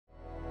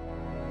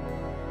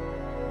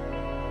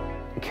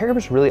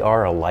Caregivers really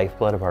are a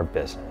lifeblood of our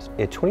business.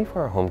 At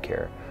 24-Hour Home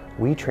Care,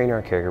 we train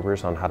our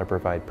caregivers on how to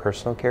provide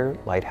personal care,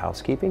 light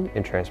housekeeping,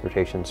 and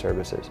transportation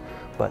services.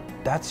 But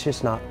that's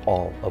just not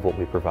all of what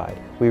we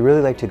provide. We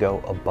really like to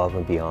go above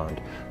and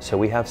beyond. So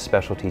we have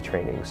specialty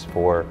trainings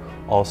for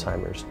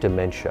Alzheimer's,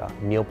 dementia,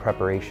 meal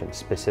preparation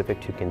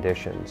specific to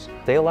conditions.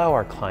 They allow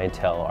our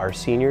clientele, our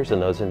seniors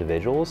and those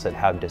individuals that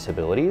have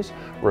disabilities,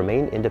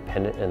 remain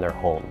independent in their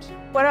homes.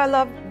 What I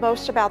love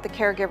most about the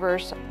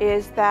caregivers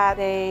is that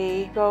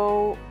they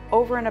go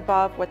over and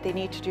above what they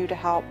need to do to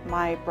help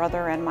my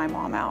brother and my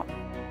mom out.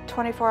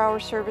 24-hour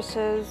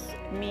services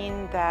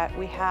mean that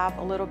we have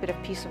a little bit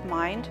of peace of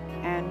mind,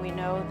 and we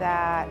know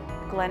that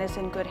Glenn is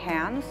in good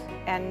hands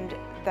and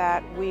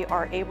that we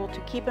are able to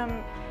keep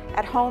him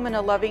at home in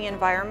a loving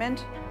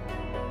environment.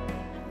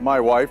 My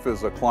wife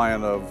is a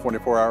client of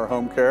 24-Hour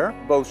Home Care.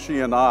 Both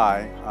she and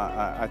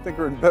I think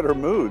are in better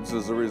moods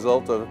as a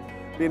result of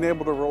being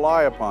able to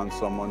rely upon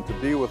someone to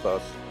be with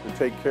us, to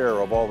take care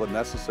of all the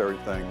necessary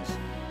things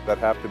that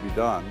have to be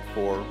done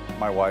for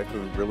my wife,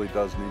 who really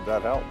does need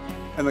that help.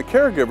 And the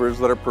caregivers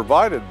that are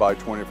provided by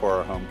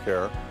 24-Hour Home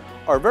Care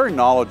are very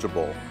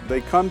knowledgeable.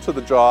 They come to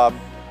the job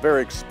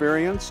very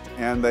experienced,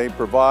 and they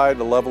provide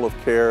a level of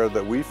care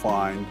that we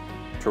find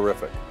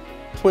terrific.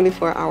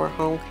 24-Hour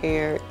Home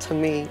Care, to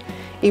me,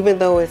 even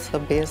though it's a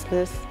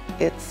business,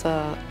 it's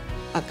a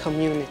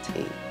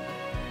community,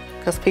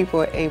 because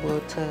people are able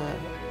to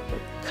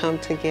come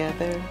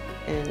together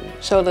and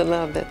show the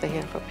love that they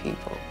have for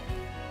people.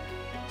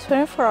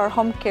 24-Hour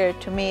Home Care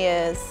to me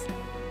is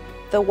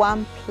the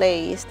one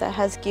place that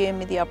has given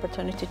me the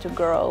opportunity to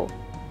grow,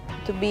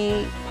 to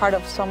be part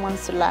of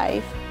someone's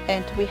life,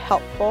 and to be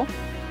helpful,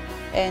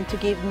 and to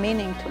give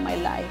meaning to my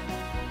life.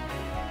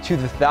 To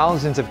the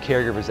thousands of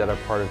caregivers that are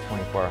part of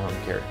 24-Hour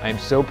Home Care, I am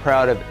so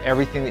proud of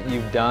everything that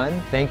you've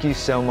done. Thank you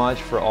so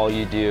much for all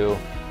you do,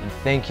 and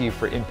thank you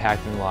for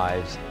impacting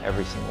lives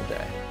every single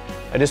day.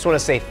 I just want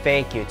to say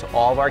thank you to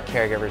all of our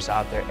caregivers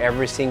out there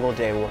every single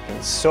day,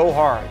 working so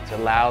hard to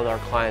allow our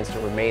clients to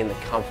remain in the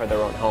comfort of their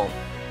own home.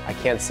 I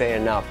can't say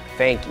enough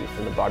thank you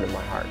from the bottom of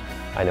my heart.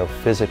 I know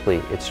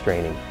physically it's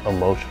straining,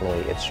 emotionally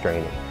it's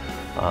straining.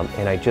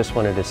 And I just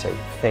wanted to say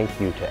thank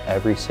you to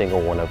every single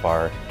one of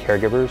our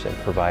caregivers and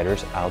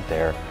providers out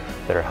there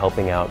that are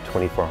helping out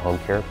 24-Hour Home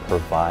Care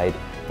provide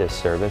this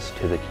service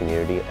to the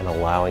community and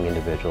allowing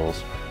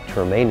individuals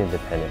to remain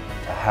independent,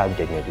 to have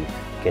dignity,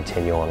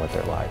 continue on with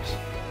their lives.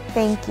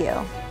 Thank you.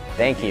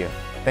 Thank you.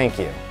 Thank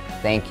you.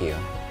 Thank you.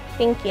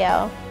 Thank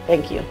you.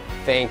 Thank you.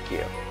 Thank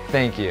you.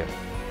 Thank you.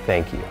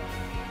 Thank you.